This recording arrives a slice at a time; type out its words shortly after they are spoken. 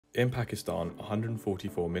In Pakistan,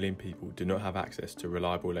 144 million people do not have access to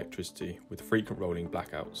reliable electricity with frequent rolling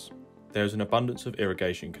blackouts. There is an abundance of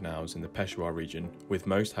irrigation canals in the Peshawar region, with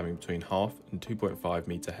most having between 0.5 and 2.5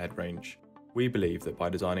 metre head range. We believe that by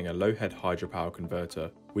designing a low-head hydropower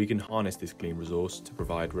converter, we can harness this clean resource to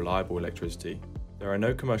provide reliable electricity. There are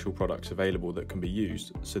no commercial products available that can be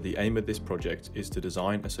used, so the aim of this project is to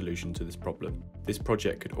design a solution to this problem. This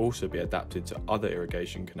project could also be adapted to other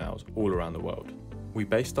irrigation canals all around the world. We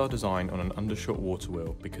based our design on an undershot water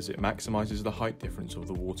wheel because it maximises the height difference of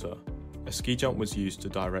the water. A ski jump was used to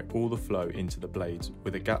direct all the flow into the blades,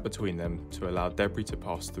 with a gap between them to allow debris to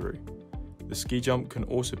pass through. The ski jump can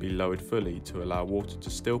also be lowered fully to allow water to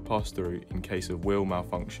still pass through in case of wheel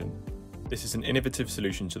malfunction. This is an innovative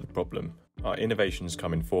solution to the problem. Our innovations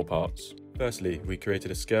come in 4 parts. Firstly, we created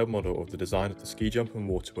a scaled model of the design of the ski jump and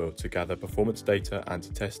water wheel to gather performance data and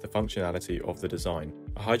to test the functionality of the design.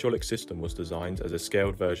 A hydraulic system was designed as a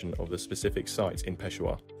scaled version of the specific site in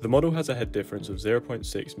Peshawar. The model has a head difference of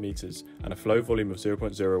 0.6 metres and a flow volume of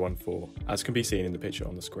 0.014, as can be seen in the picture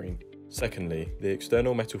on the screen. Secondly, the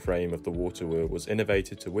external metal frame of the water wheel was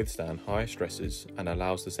innovated to withstand higher stresses and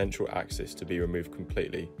allows the central axis to be removed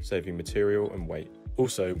completely, saving material and weight.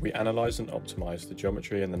 Also, we analysed and optimised the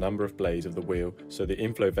geometry and the number of blades of the wheel so the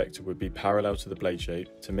inflow vector would be parallel to the blade shape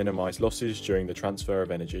to minimise losses during the transfer of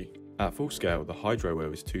energy. At full scale, the hydro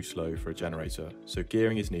wheel is too slow for a generator, so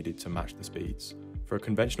gearing is needed to match the speeds. For a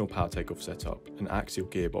conventional power takeoff setup, an axial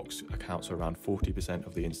gearbox accounts for around 40%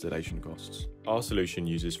 of the installation costs. Our solution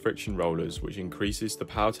uses friction rollers, which increases the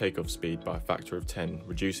power takeoff speed by a factor of 10,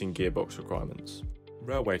 reducing gearbox requirements.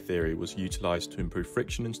 Railway theory was utilised to improve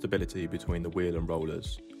friction and stability between the wheel and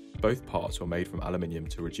rollers. Both parts were made from aluminium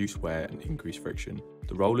to reduce wear and increase friction.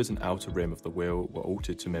 The rollers and outer rim of the wheel were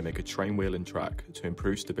altered to mimic a train wheel and track to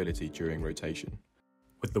improve stability during rotation.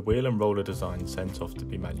 With the wheel and roller design sent off to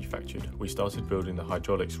be manufactured, we started building the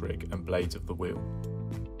hydraulics rig and blades of the wheel.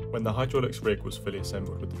 When the hydraulics rig was fully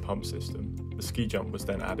assembled with the pump system, the ski jump was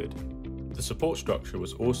then added. The support structure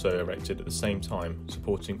was also erected at the same time,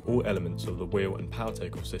 supporting all elements of the wheel and power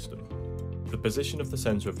takeoff system. The position of the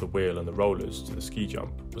centre of the wheel and the rollers to the ski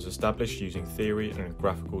jump was established using theory and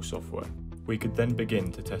graphical software. We could then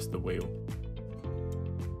begin to test the wheel.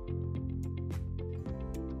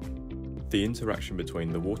 The interaction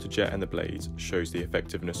between the water jet and the blades shows the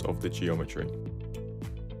effectiveness of the geometry.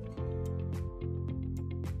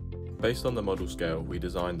 Based on the model scale, we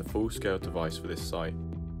designed the full-scale device for this site.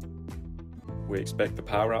 We expect the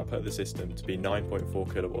power output of the system to be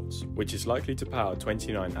 9.4 kilowatts, which is likely to power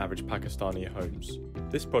 29 average Pakistani homes.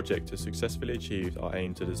 This project has successfully achieved our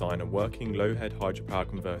aim to design a working low-head hydropower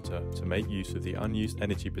converter to make use of the unused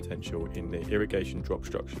energy potential in the irrigation drop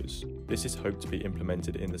structures. This is hoped to be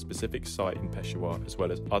implemented in the specific site in Peshawar as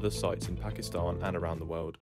well as other sites in Pakistan and around the world.